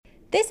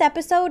This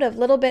episode of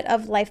Little Bit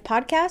of Life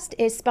podcast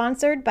is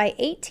sponsored by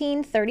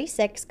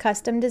 1836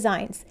 Custom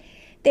Designs.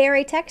 They are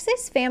a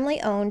Texas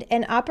family-owned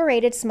and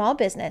operated small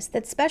business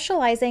that's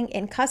specializing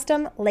in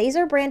custom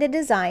laser-branded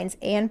designs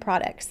and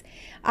products.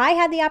 I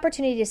had the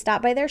opportunity to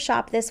stop by their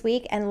shop this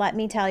week, and let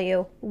me tell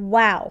you,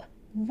 wow.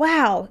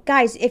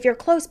 Guys, if you're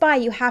close by,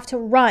 you have to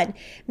run.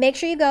 Make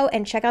sure you go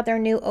and check out their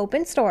new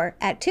open store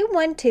at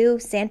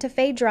 212 Santa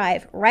Fe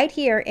Drive right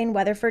here in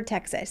Weatherford,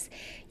 Texas.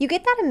 You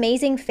get that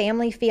amazing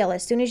family feel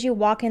as soon as you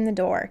walk in the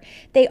door.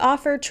 They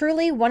offer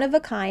truly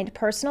one-of-a-kind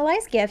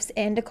personalized gifts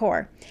and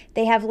decor.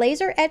 They have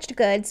laser-etched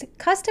goods,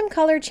 custom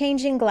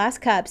color-changing glass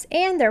cups,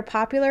 and their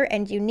popular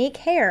and unique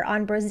hair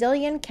on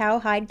Brazilian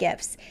cowhide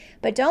gifts.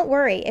 But don't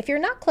worry, if you're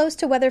not close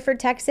to Weatherford,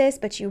 Texas,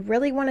 but you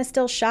really want to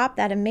still shop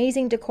that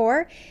amazing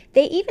decor,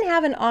 they even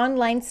have an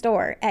online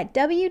store at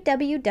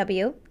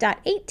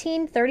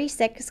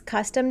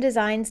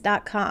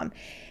www.1836customdesigns.com.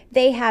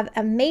 They have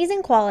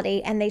amazing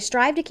quality, and they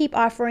strive to keep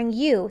offering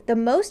you the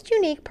most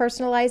unique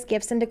personalized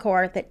gifts and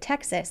decor that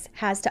Texas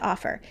has to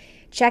offer.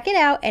 Check it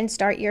out and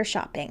start your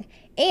shopping.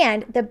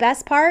 And the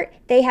best part,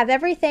 they have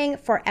everything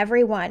for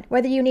everyone.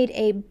 Whether you need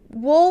a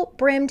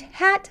wool-brimmed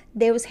hat,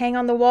 those hang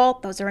on the wall.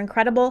 Those are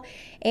incredible.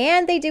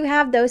 And they do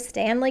have those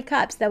Stanley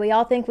cups that we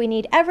all think we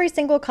need every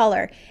single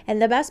color.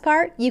 And the best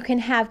part, you can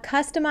have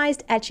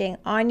customized etching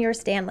on your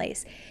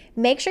Stanleys.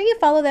 Make sure you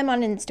follow them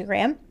on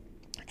Instagram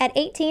at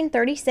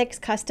 1836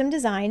 Custom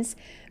Designs.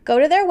 Go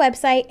to their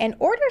website and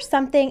order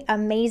something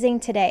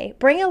amazing today.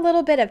 Bring a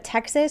little bit of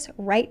Texas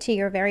right to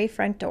your very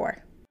front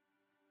door.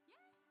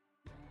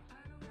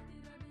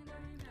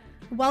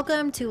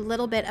 Welcome to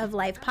Little Bit of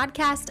Life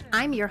podcast.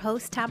 I'm your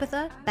host,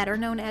 Tabitha, better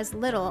known as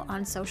Little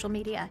on social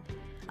media.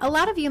 A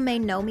lot of you may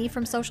know me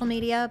from social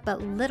media,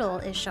 but little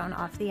is shown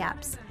off the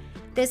apps.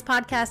 This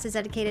podcast is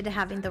dedicated to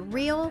having the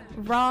real,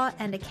 raw,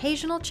 and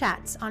occasional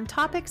chats on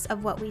topics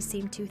of what we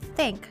seem to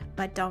think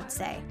but don't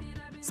say.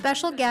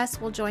 Special guests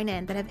will join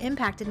in that have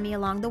impacted me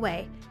along the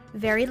way.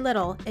 Very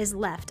little is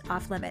left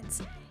off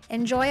limits.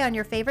 Enjoy on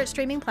your favorite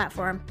streaming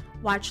platform,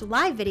 watch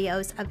live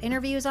videos of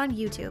interviews on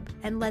YouTube,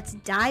 and let's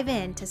dive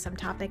into some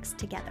topics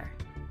together.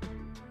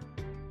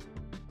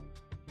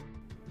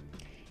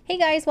 Hey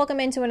guys,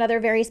 welcome into another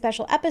very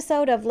special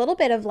episode of Little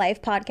Bit of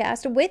Life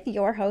podcast with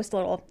your host,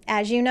 Little.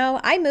 As you know,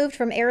 I moved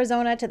from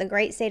Arizona to the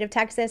great state of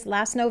Texas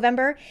last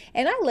November,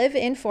 and I live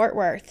in Fort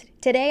Worth.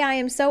 Today, I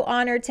am so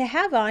honored to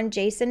have on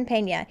Jason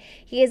Pena.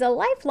 He is a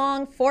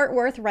lifelong Fort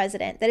Worth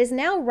resident that is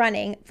now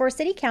running for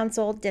City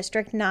Council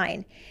District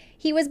 9.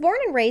 He was born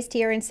and raised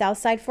here in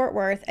Southside Fort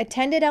Worth,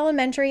 attended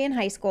elementary and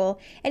high school,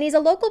 and he's a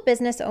local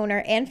business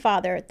owner and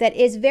father that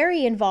is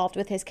very involved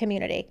with his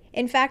community.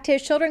 In fact,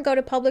 his children go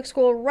to public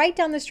school right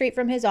down the street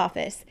from his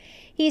office.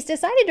 He's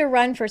decided to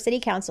run for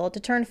city council to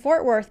turn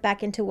Fort Worth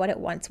back into what it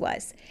once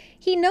was.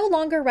 He no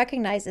longer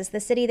recognizes the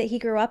city that he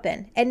grew up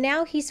in, and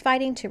now he's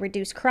fighting to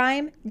reduce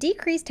crime,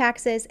 decrease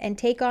taxes, and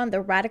take on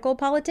the radical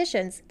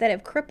politicians that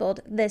have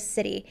crippled this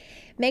city.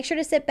 Make sure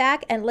to sit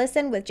back and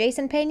listen with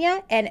Jason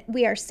Pena, and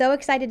we are so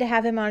excited to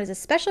have him on as a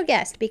special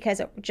guest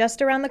because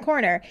just around the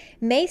corner,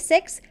 May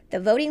 6th, the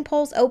voting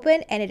polls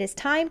open, and it is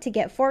time to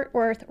get Fort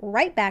Worth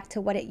right back to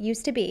what it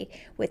used to be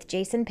with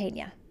Jason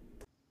Pena.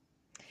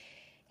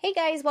 Hey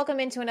guys, welcome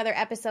into another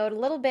episode,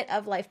 Little Bit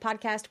of Life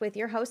podcast with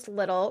your host,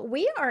 Little.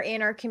 We are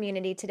in our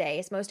community today.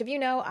 As most of you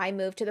know, I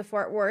moved to the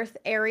Fort Worth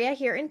area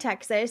here in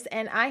Texas,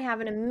 and I have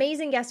an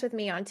amazing guest with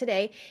me on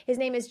today. His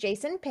name is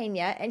Jason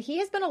Pena, and he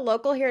has been a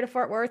local here to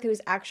Fort Worth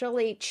who's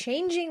actually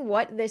changing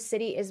what this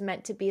city is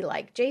meant to be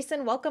like.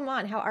 Jason, welcome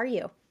on. How are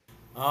you?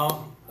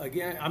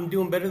 Again, I'm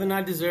doing better than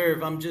I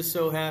deserve. I'm just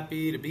so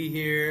happy to be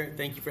here.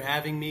 Thank you for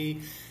having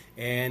me.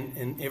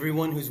 And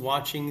everyone who's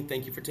watching,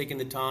 thank you for taking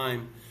the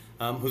time.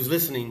 Who's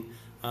listening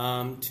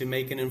to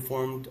make an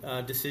informed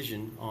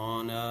decision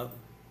on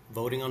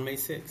voting on May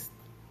 6th.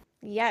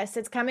 Yes,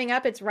 it's coming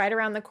up. It's right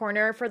around the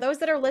corner. For those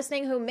that are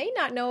listening who may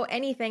not know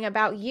anything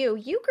about you,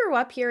 you grew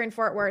up here in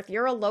Fort Worth.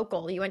 You're a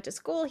local. You went to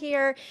school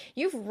here.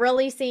 You've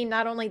really seen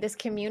not only this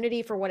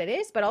community for what it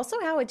is, but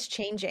also how it's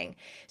changing.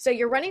 So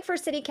you're running for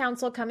city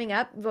council coming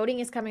up.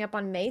 Voting is coming up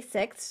on May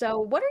 6th. So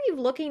what are you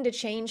looking to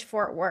change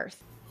Fort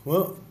Worth?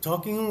 Well,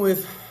 talking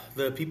with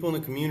the people in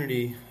the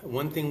community,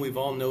 one thing we've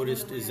all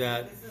noticed is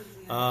that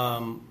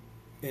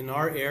in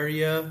our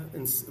area,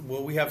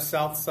 we have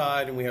South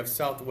Side and we have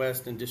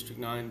Southwest and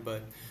District 9,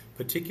 but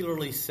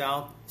particularly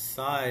South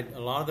Side, a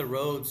lot of the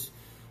roads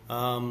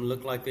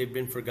look like they've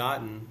been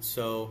forgotten.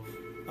 So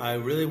I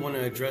really want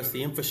to address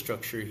the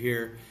infrastructure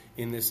here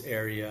in this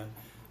area.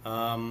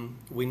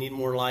 We need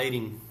more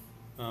lighting.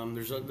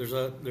 There's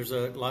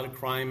a lot of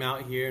crime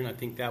out here, and I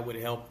think that would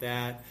help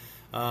that.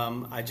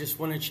 I just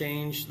want to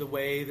change the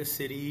way the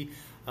city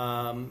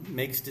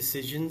makes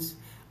decisions.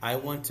 I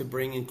want to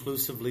bring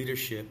inclusive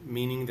leadership,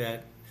 meaning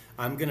that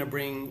I'm going to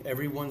bring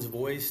everyone's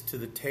voice to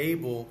the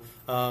table.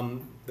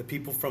 The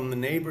people from the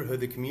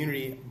neighborhood, the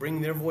community,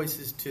 bring their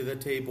voices to the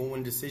table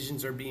when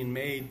decisions are being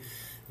made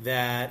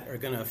that are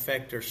going to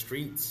affect our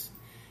streets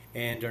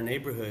and our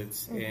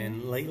neighborhoods. Mm-hmm.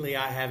 And lately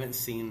I haven't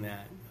seen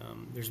that.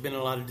 There's been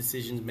a lot of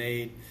decisions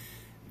made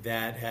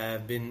that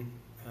have been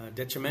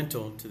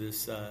detrimental to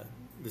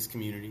this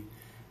community.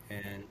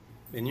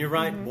 And you're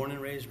right, born and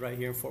raised right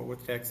here in Fort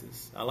Worth,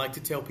 Texas. I like to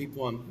tell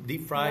people I'm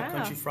deep fried, Wow.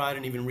 country fried,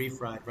 and even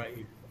refried right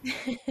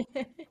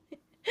here.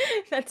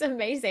 That's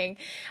amazing.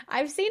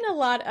 I've seen a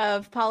lot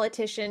of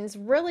politicians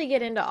really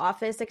get into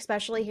office,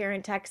 especially here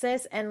in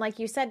Texas. And like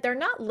you said, they're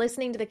not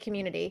listening to the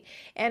community.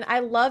 And I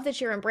love that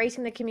you're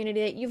embracing the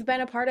community that you've been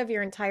a part of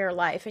your entire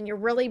life. And you're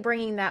really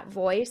bringing that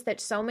voice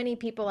that so many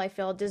people I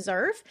feel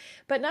deserve.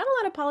 But not a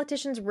lot of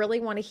politicians really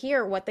want to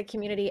hear what the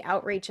community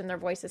outreach and their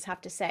voices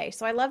have to say.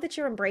 So I love that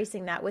you're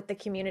embracing that with the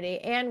community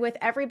and with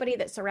everybody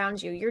that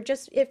surrounds you.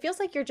 It feels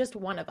like you're just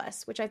one of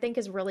us, which I think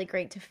is really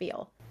great to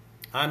feel.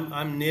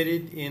 I'm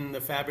knitted in the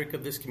fabric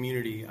of this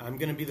community. I'm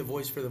going to be the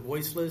voice for the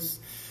voiceless.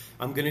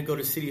 I'm going to go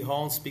to City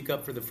Hall and speak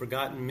up for the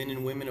forgotten men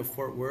and women of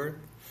Fort Worth.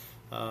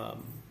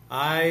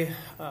 I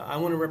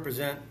want to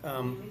represent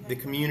the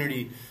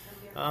community.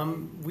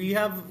 We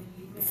have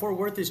Fort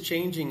Worth is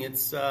changing.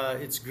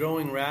 It's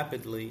growing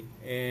rapidly,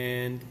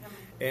 and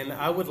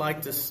I would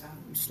like to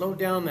slow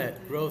down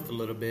that growth a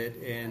little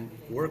bit and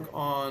work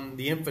on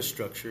the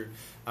infrastructure.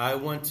 I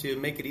want to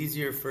make it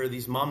easier for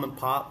these mom and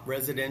pop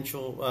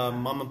residential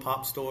mom and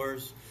pop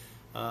stores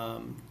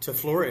to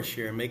flourish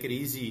here and make it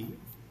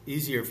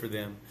easier for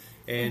them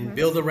and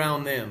build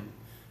around them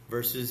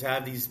versus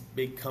have these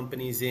big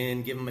companies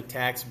give them a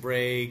tax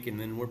break, and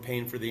then we're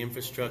paying for the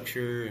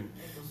infrastructure. And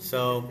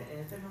so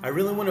I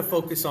really want to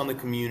focus on the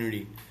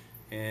community,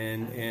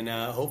 and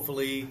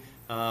hopefully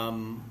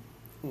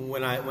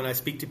when I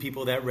speak to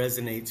people, that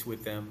resonates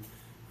with them.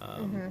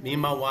 Me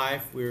and my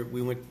wife,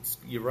 we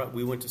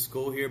went to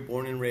school here,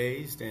 born and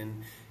raised,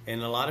 and a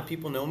lot of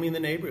people know me in the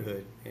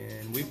neighborhood.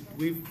 And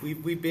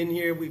we've been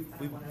here.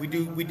 We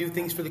do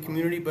things for the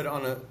community, but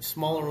on a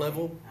smaller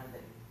level.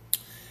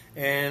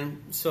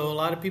 And so a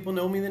lot of people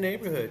know me in the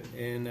neighborhood,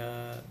 and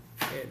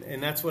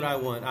that's what I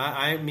want.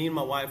 Me and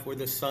my wife, we're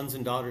the sons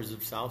and daughters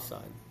of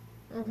Southside.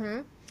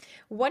 Mm-hmm.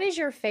 What is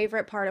your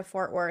favorite part of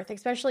Fort Worth,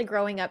 especially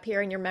growing up here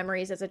and your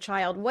memories as a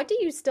child? What do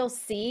you still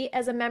see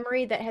as a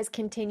memory that has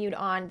continued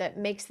on that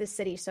makes this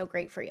city so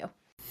great for you?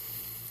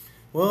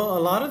 Well,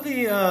 a lot of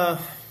the,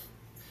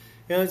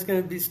 it's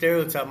going to be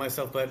stereotype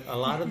myself, but a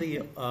lot of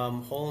the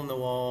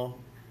hole-in-the-wall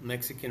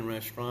Mexican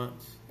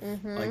restaurants,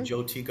 like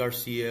Joe T.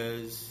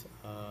 Garcia's,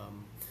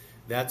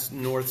 that's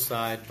north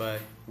side, but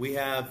we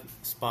have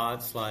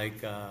spots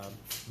like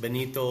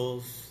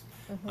Benito's,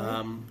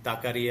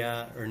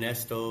 Taqueria,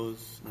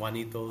 Ernesto's,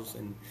 Juanitos,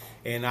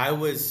 and I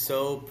was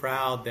so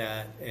proud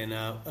that, and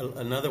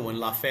another one,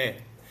 La Fe,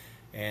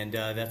 and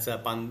that's a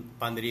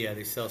panderia.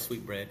 They sell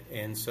sweetbread,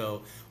 and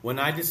so when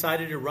I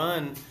decided to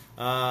run,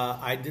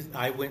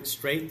 I went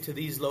straight to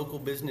these local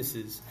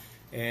businesses,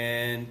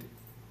 and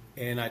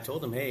I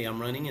told them, hey,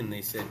 I'm running, and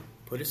they said,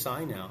 put a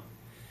sign out.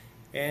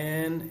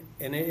 And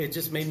it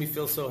just made me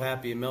feel so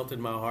happy. It melted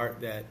my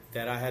heart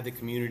that I had the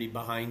community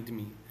behind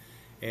me.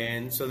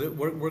 And so that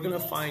we're going to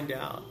find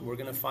out. We're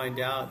going to find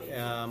out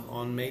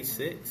on May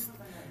 6th.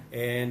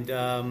 And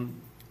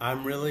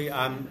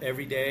I'm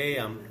every day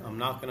I'm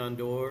knocking on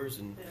doors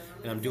and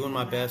I'm doing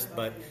my best.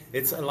 But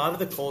it's a lot of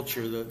the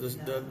culture. There's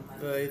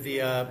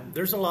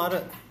a lot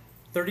of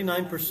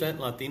 39%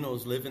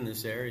 Latinos live in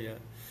this area,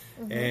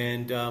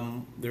 and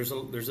there's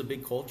a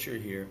big culture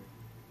here.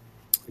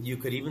 You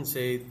could even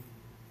say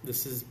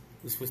this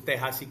was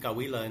Tejas y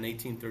Cahuila in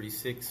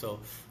 1836. So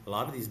a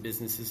lot of these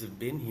businesses have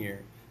been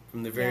here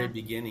from the very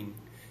beginning,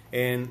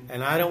 and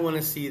I don't want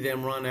to see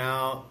them run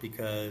out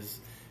because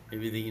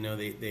maybe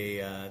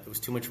there was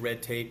too much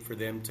red tape for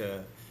them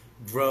to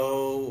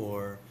grow,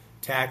 or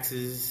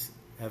taxes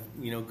have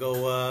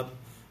go up.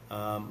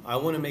 I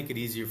want to make it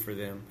easier for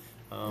them.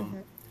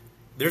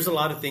 There's a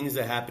lot of things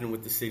that happened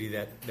with the city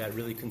that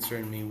really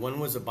concerned me. One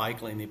was a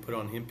bike lane they put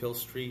on Hemp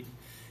Street,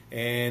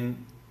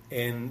 and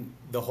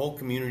the whole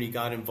community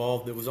got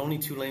involved. There was only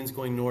 2 lanes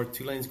going north,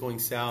 2 lanes going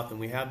south, and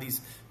we have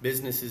these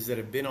businesses that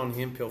have been on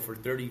Hemp Hill for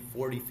 30,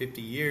 40,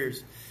 50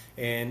 years,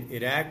 and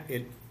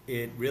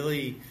it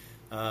really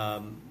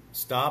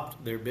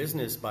stopped their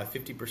business by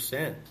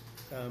 50%.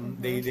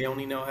 They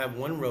only now have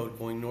one road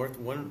going north,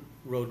 one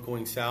road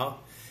going south.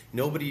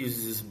 Nobody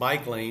uses this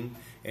bike lane,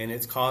 and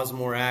it's caused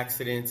more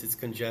accidents. It's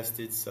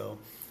congested, so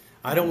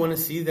I don't want to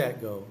see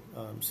that go.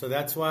 So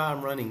that's why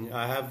I'm running.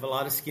 I have a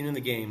lot of skin in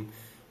the game.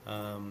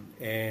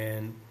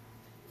 And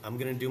I'm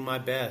going to do my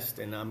best,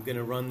 and I'm going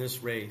to run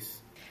this race.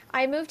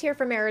 I moved here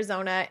from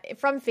Arizona,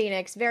 from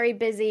Phoenix, very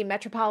busy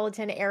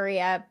metropolitan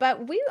area,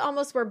 but we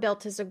almost were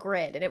built as a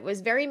grid, and it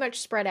was very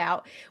much spread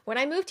out. When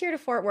I moved here to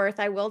Fort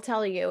Worth, I will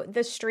tell you,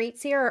 the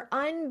streets here are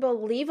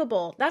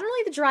unbelievable. Not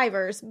only the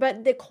drivers,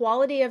 but the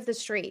quality of the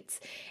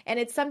streets. And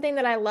it's something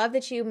that I love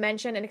that you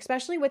mentioned, and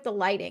especially with the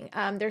lighting.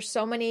 There's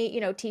so many,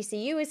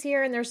 TCU is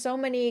here, and there's so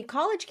many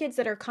college kids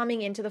that are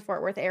coming into the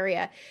Fort Worth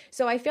area.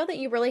 So I feel that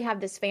you really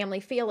have this family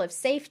feel of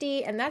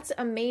safety, and that's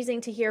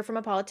amazing to hear from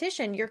a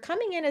politician. You're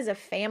coming in as a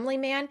family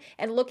man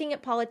and looking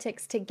at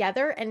politics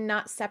together and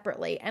not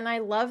separately. And I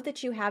love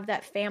that you have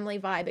that family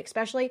vibe,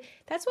 especially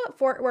that's what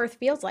Fort Worth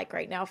feels like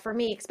right now for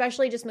me,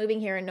 especially just moving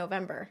here in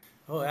November.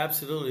 Oh,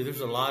 absolutely. There's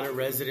a lot of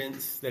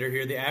residents that are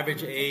here. The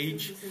average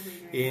age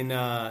in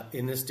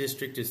this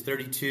district is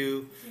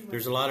 32.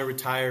 There's a lot of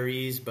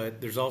retirees,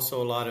 but there's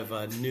also a lot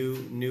of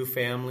new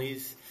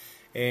families.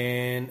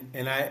 And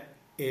I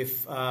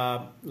if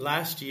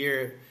last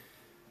year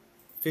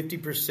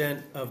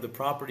 50% of the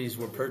properties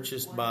were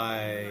purchased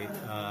by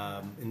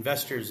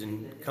investors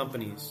and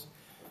companies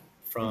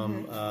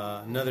from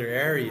another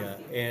area,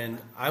 and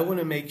I want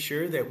to make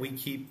sure that we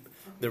keep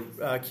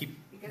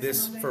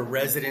this for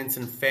residents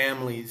and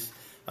families,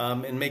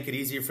 and make it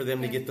easier for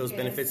them to get those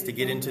benefits to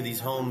get into these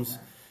homes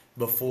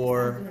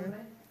before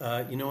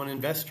an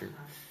investor.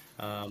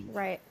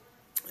 Right.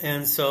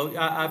 And so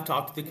I've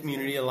talked to the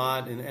community a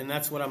lot, and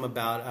that's what I'm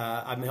about.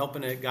 I'm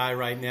helping a guy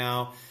right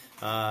now.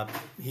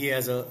 He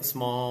has a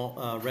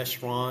small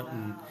restaurant,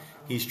 and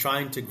he's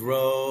trying to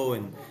grow.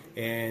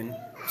 And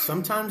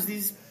sometimes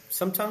the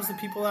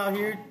people out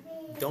here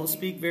don't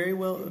speak very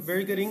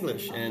good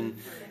English. And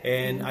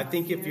I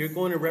think if you're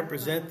going to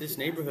represent this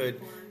neighborhood,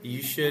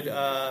 you should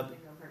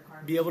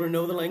be able to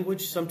know the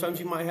language. Sometimes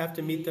you might have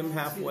to meet them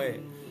halfway.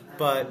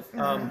 But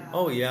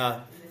we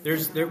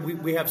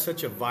have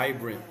such a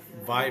vibrant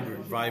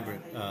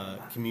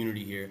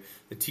community here.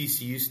 The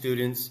TCU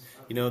students,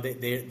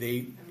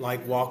 they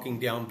like walking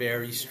down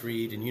Berry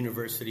Street and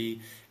University,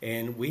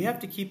 and we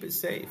have to keep it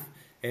safe.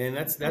 And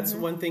that's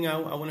one thing I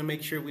want to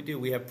make sure we do.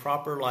 We have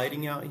proper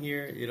lighting out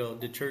here. It'll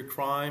deter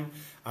crime.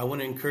 I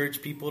want to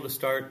encourage people to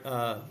start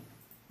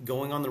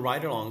going on the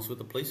ride-alongs with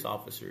the police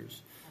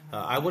officers.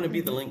 I want to be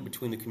the link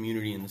between the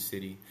community and the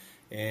city.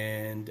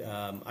 And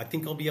I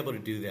think I'll be able to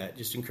do that.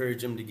 Just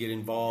encourage them to get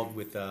involved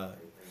with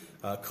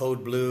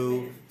Code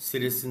Blue,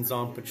 Citizens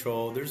on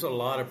Patrol. There's a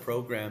lot of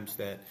programs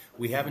that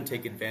we haven't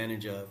taken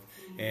advantage of.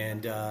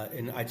 And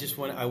I just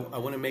want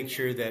to make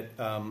sure that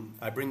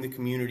I bring the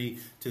community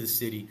to the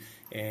city,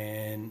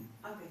 and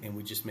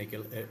we just make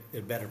it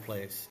a better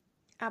place.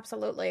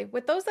 Absolutely.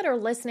 With those that are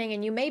listening,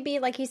 and you may be,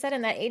 like he said,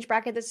 in that age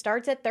bracket that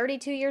starts at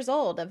 32 years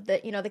old of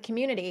the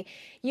community,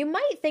 you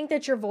might think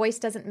that your voice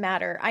doesn't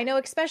matter. I know,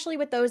 especially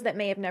with those that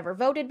may have never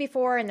voted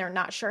before and they're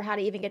not sure how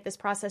to even get this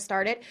process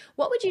started.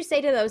 What would you say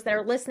to those that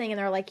are listening and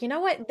they're like, you know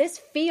what, this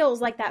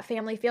feels like that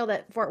family feel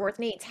that Fort Worth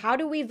needs. How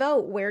do we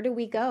vote? Where do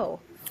we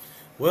go?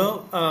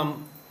 Well,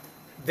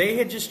 they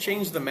had just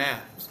changed the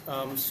maps.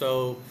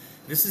 So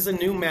this is a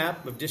new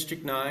map of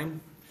District 9.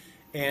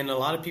 And a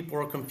lot of people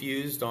are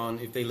confused on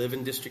if they live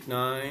in District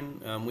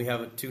 9. We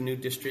have two new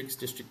districts,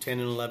 District 10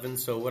 and 11.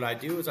 So what I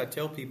do is I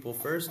tell people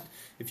first,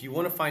 if you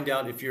want to find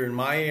out if you're in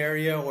my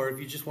area or if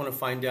you just want to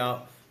find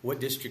out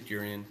what district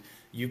you're in,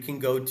 you can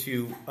go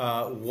to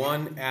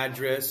one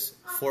address,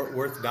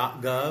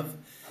 fortworth.gov,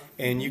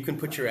 and you can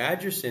put your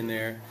address in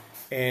there,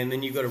 and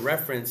then you go to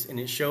reference, and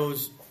it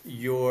shows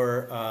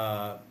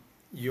your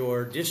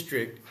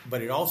district,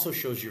 but it also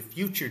shows your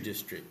future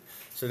district.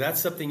 So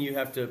that's something you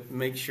have to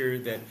make sure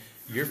that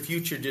your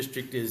future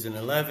district is in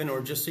 11,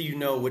 or just so you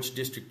know which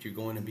district you're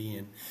going to be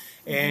in.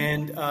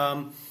 And,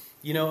 a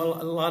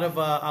lot of,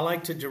 I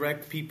like to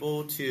direct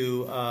people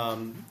to,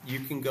 you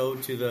can go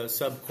to the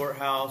sub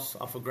courthouse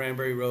off of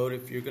Granbury Road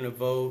if you're going to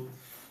vote.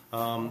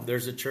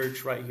 There's a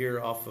church right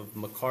here off of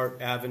McCart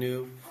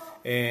Avenue.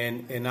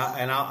 And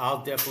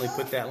I'll definitely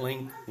put that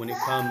link when it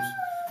comes.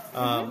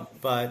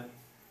 But,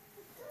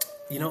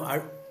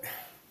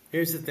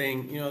 here's the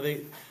thing,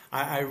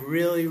 I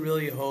really,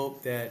 really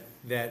hope that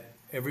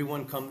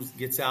everyone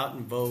gets out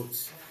and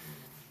votes.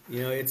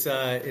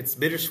 It's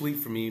bittersweet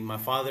for me. My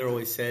father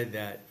always said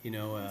that,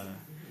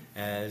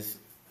 as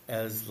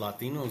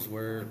Latinos,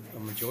 we're a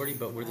majority,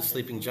 but we're the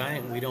sleeping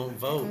giant. We don't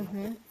vote.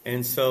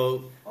 And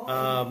so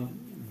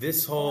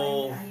this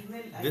whole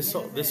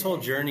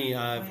journey,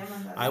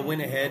 I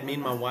went ahead. Me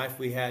and my wife,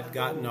 we had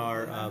gotten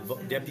our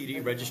deputy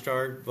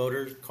registrar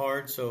voter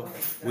card, so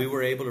we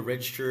were able to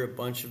register a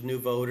bunch of new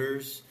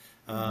voters.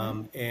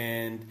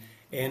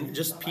 And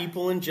just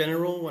people in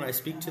general, when I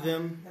speak to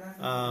them,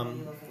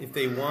 if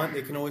they want,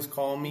 they can always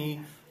call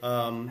me.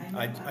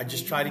 I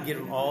just try to get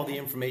them all the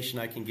information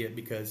I can get,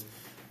 because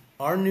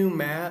our new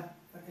map,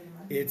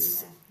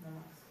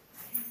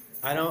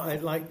 I'm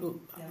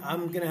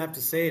going to have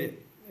to say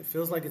it. It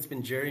feels like it's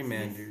been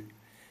gerrymandered.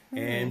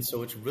 And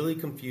so it's really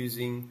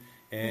confusing.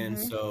 And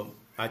so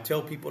I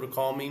tell people to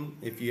call me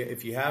if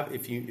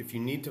you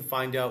need to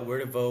find out where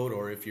to vote,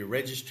 or if you're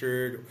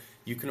registered.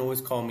 You can always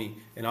call me,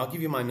 and I'll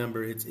give you my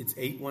number. It's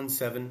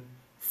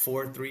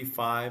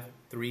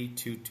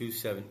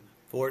 817-435-3227.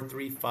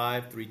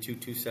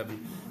 435-3227.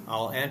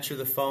 I'll answer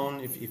the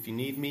phone if you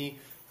need me,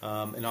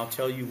 and I'll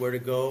tell you where to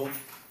go.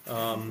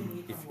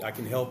 If I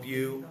can help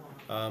you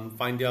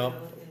find out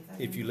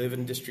if you live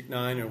in District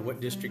 9 or what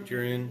district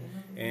you're in,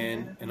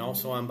 and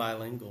also I'm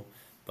bilingual.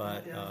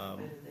 But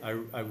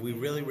we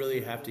really,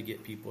 really have to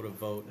get people to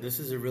vote.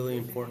 This is a really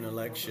important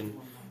election.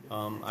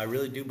 I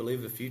really do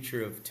believe the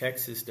future of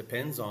Texas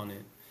depends on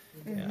it.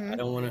 I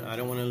don't want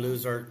to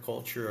lose our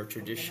culture, our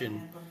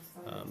tradition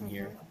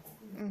here.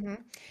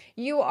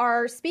 You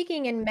are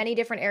speaking in many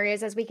different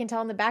areas, as we can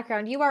tell in the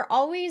background. You are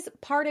always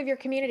part of your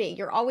community.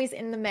 You're always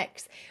in the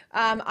mix.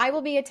 I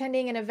will be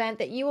attending an event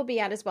that you will be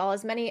at as well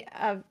as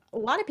a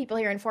lot of people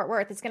here in Fort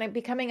Worth. It's going to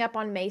be coming up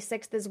on May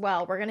 6th as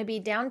well. We're going to be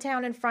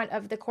downtown in front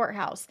of the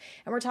courthouse,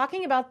 and we're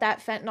talking about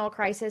that fentanyl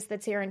crisis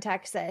that's here in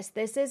Texas.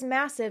 This is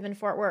massive in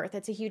Fort Worth.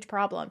 It's a huge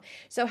problem.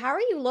 So how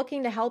are you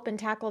looking to help and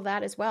tackle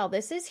that as well?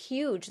 This is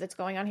huge that's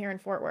going on here in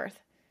Fort Worth.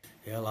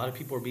 Yeah, a lot of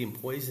people are being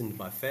poisoned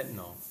by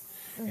fentanyl.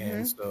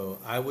 And so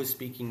I was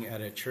speaking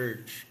at a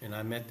church, and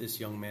I met this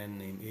young man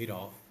named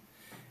Adolf,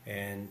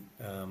 and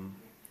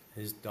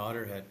his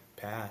daughter had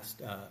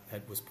passed,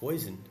 was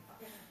poisoned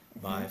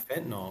by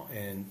fentanyl,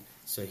 and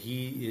so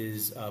he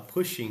is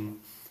pushing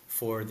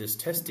for this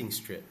testing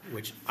strip,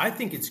 which I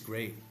think it's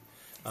great.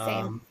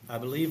 I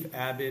believe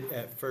Abbott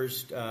at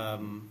first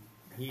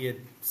he had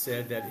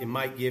said that it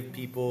might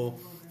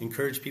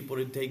encourage people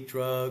to take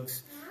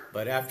drugs,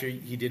 but after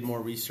he did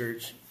more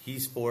research,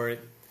 he's for it.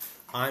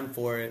 I'm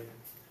for it.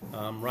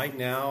 Right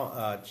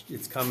now,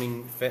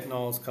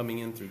 fentanyl is coming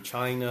in through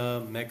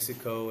China,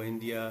 Mexico,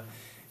 India,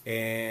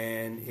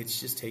 and it's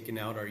just taking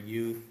out our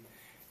youth.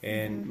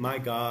 And my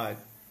God,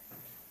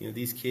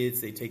 these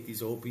kids, they take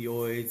these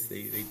opioids,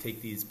 they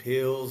take these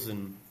pills,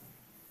 and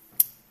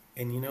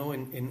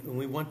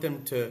we want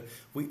them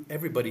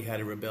everybody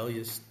had a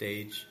rebellious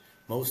stage,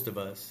 most of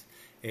us.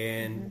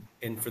 And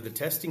for the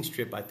testing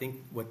strip, I think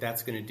what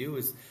that's going to do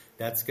is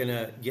that's going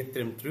to get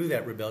them through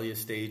that rebellious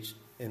stage,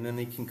 and then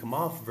they can come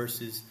off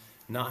versus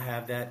not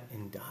have that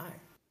and die.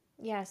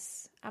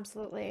 Yes,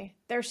 absolutely.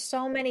 There's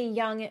so many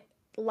young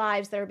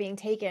lives that are being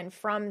taken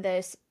from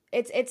this.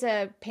 It's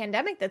a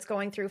pandemic that's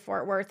going through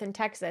Fort Worth and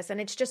Texas,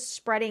 and it's just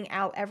spreading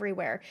out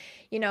everywhere.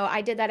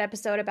 I did that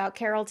episode about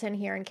Carrollton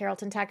here in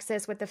Carrollton,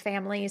 Texas with the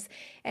families.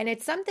 And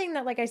it's something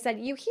that, like I said,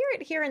 you hear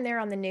it here and there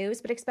on the news,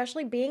 but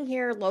especially being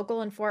here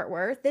local in Fort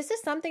Worth, this is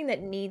something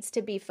that needs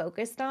to be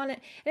focused on. And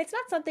it's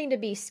not something to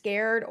be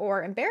scared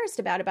or embarrassed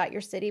about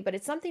your city, but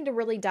it's something to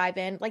really dive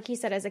in, like he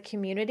said, as a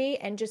community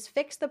and just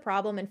fix the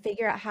problem and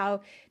figure out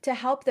how to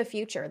help the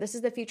future. This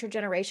is the future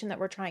generation that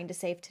we're trying to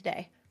save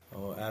today.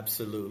 Oh,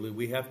 absolutely.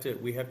 We have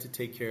to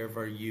take care of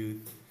our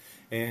youth,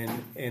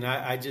 and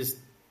I just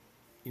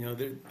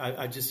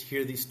I just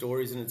hear these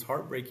stories, and it's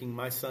heartbreaking.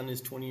 My son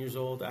is 20 years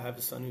old. I have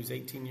a son who's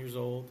 18 years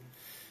old,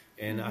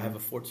 and I have a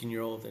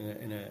 14-year-old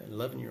and an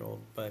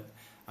 11-year-old. But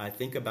I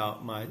think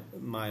about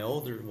my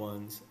older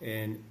ones,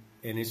 and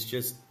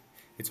it's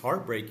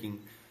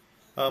heartbreaking.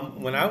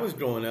 When I was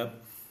growing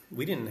up,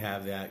 we didn't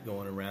have that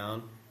going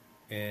around,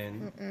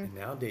 and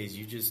nowadays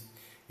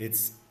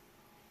it's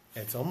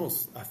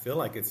almost, I feel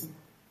like it's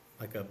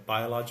like a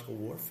biological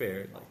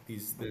warfare. Like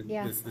this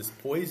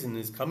poison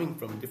is coming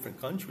from different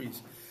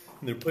countries,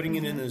 and they're putting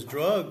it in as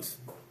drugs,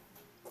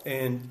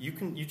 and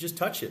you just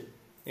touch it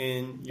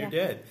and you're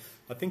dead.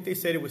 I think they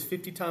said it was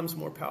 50 times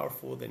more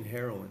powerful than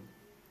heroin.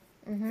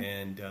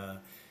 And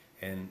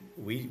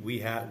we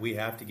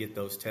have to get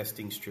those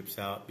testing strips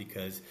out,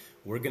 because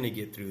we're going to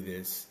get through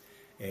this,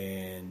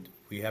 and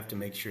we have to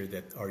make sure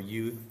that our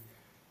youth,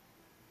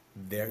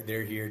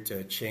 they're here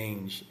to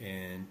change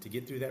and to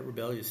get through that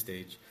rebellious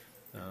stage.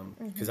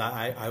 Because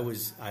I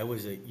was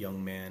a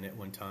young man at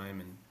one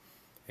time,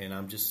 and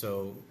I'm just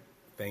so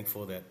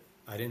thankful that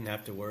I didn't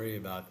have to worry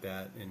about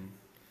that. And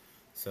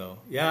so,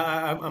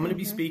 I'm going to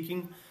be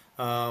speaking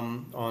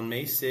on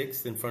May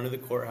 6th in front of the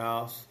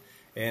courthouse,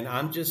 and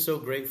I'm just so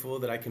grateful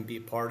that I can be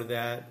a part of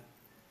that.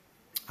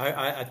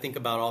 I think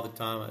about all the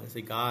time. I say,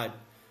 God,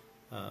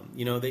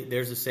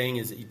 there's a saying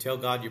is that you tell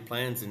God your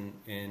plans, and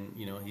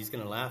he's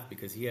going to laugh,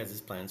 because he has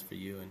his plans for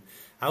you. And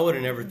I would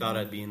have never thought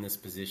I'd be in this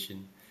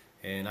position.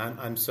 And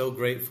I'm so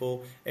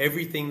grateful.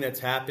 Everything that's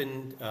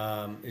happened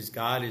is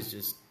God is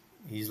just,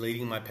 he's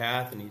leading my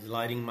path, and he's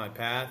lighting my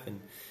path.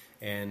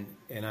 And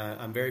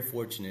I'm very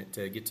fortunate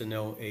to get to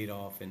know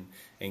Adolf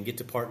and get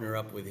to partner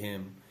up with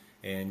him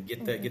and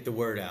get the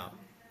word out.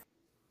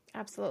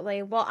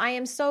 Absolutely. Well, I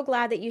am so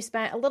glad that you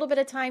spent a little bit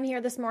of time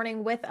here this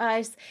morning with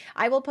us.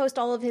 I will post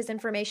all of his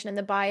information in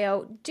the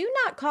bio. Do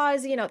not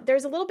cause,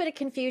 there's a little bit of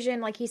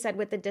confusion, like he said,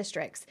 with the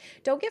districts.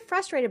 Don't get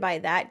frustrated by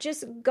that.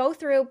 Just go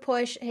through,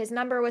 push. His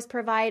number was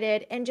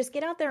provided, and just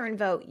get out there and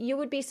vote. You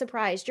would be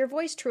surprised. Your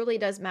voice truly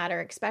does matter,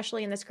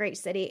 especially in this great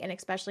city and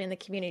especially in the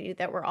community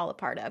that we're all a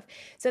part of.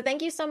 So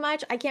thank you so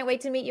much. I can't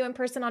wait to meet you in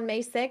person on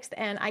May 6th,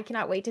 and I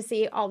cannot wait to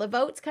see all the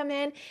votes come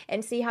in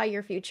and see how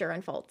your future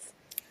unfolds.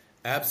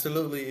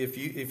 Absolutely. If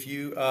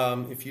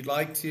you'd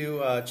like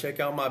to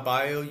check out my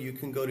bio, you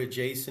can go to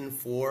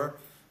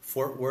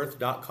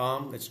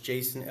jasonforfortworth.com. That's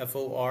Jason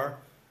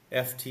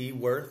FORFT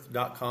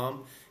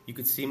Worth.com. You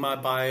can see my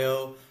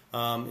bio.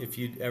 If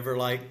you'd ever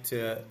like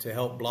to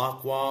help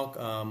block walk,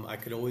 I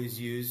could always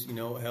use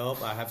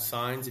help. I have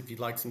signs if you'd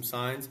like some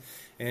signs.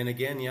 And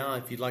again,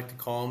 if you'd like to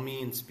call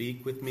me and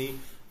speak with me,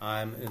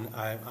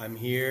 I'm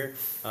here.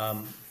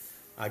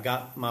 I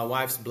got my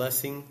wife's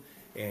blessing.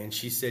 And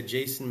she said,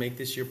 Jason, make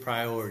this your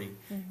priority.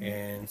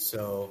 And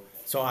so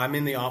I'm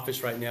in the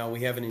office right now.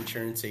 We have an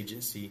insurance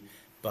agency,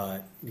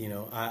 But,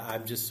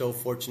 I'm just so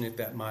fortunate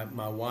that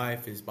my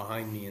wife is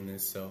behind me in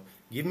this. So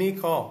give me a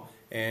call,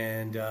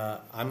 and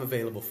I'm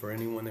available for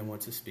anyone that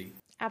wants to speak.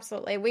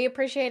 Absolutely. We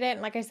appreciate it.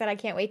 And like I said, I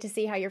can't wait to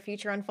see how your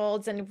future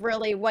unfolds and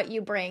really what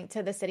you bring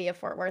to the city of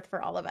Fort Worth for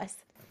all of us.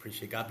 I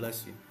appreciate it. God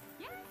bless you.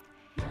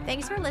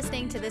 Thanks for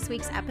listening to this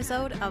week's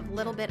episode of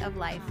Little Bit of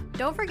Life.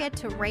 Don't forget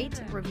to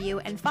rate, review,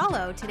 and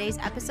follow today's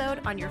episode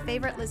on your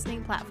favorite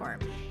listening platform.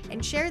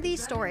 And share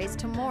these stories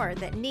to more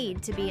that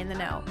need to be in the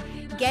know.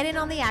 Get in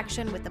on the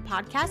action with the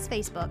podcast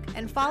Facebook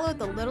and follow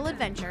the Little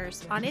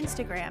Adventures on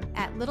Instagram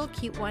at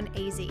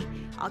LittleCuteOneAZ.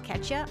 I'll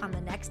catch you on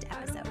the next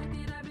episode.